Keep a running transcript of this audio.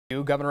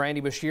Governor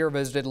Andy Beshear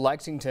visited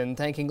Lexington,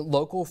 thanking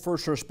local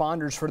first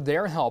responders for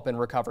their help in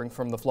recovering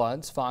from the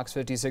floods. Fox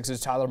 56's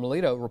Tyler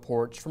Melito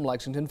reports from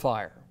Lexington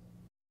Fire.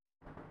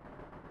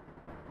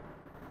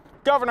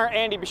 Governor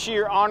Andy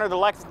Beshear honored the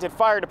Lexington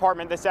Fire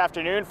Department this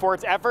afternoon for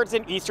its efforts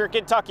in eastern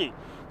Kentucky.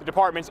 The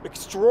department's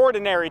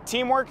extraordinary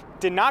teamwork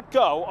did not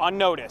go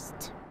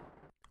unnoticed.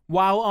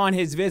 While on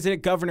his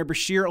visit, Governor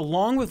Beshear,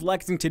 along with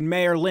Lexington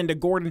Mayor Linda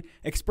Gorton,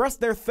 expressed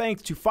their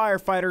thanks to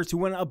firefighters who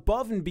went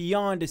above and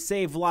beyond to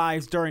save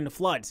lives during the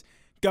floods.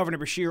 Governor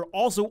Beshear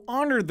also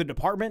honored the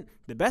department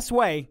the best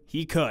way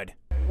he could.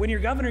 When you're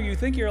governor, you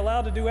think you're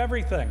allowed to do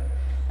everything,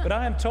 but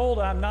I am told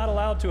I'm not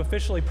allowed to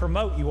officially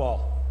promote you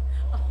all.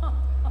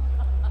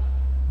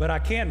 But I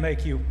can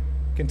make you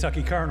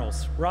Kentucky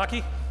Colonels.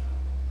 Rocky,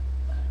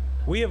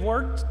 we have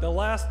worked the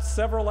last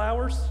several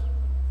hours.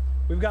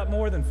 We've got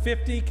more than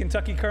 50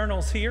 Kentucky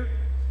Colonels here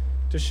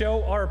to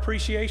show our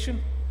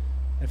appreciation.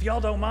 If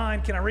y'all don't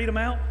mind, can I read them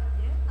out?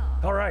 Yeah.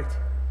 All right.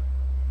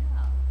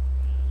 Yeah.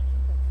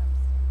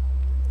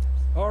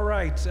 All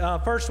right,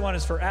 first one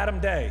is for Adam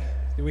Day.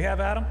 Do we have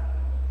Adam?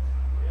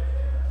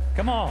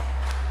 Come on.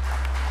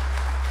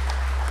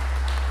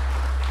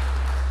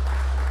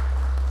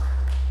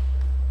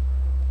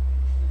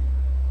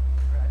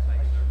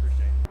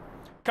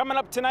 Coming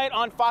up tonight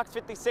on Fox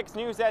 56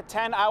 News at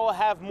 10, I will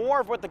have more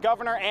of what the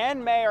governor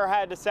and mayor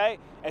had to say,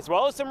 as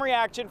well as some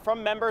reaction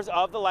from members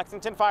of the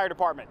Lexington Fire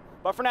Department.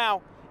 But for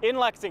now, in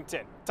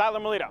Lexington, Tyler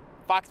Melito,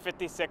 Fox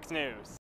 56 News.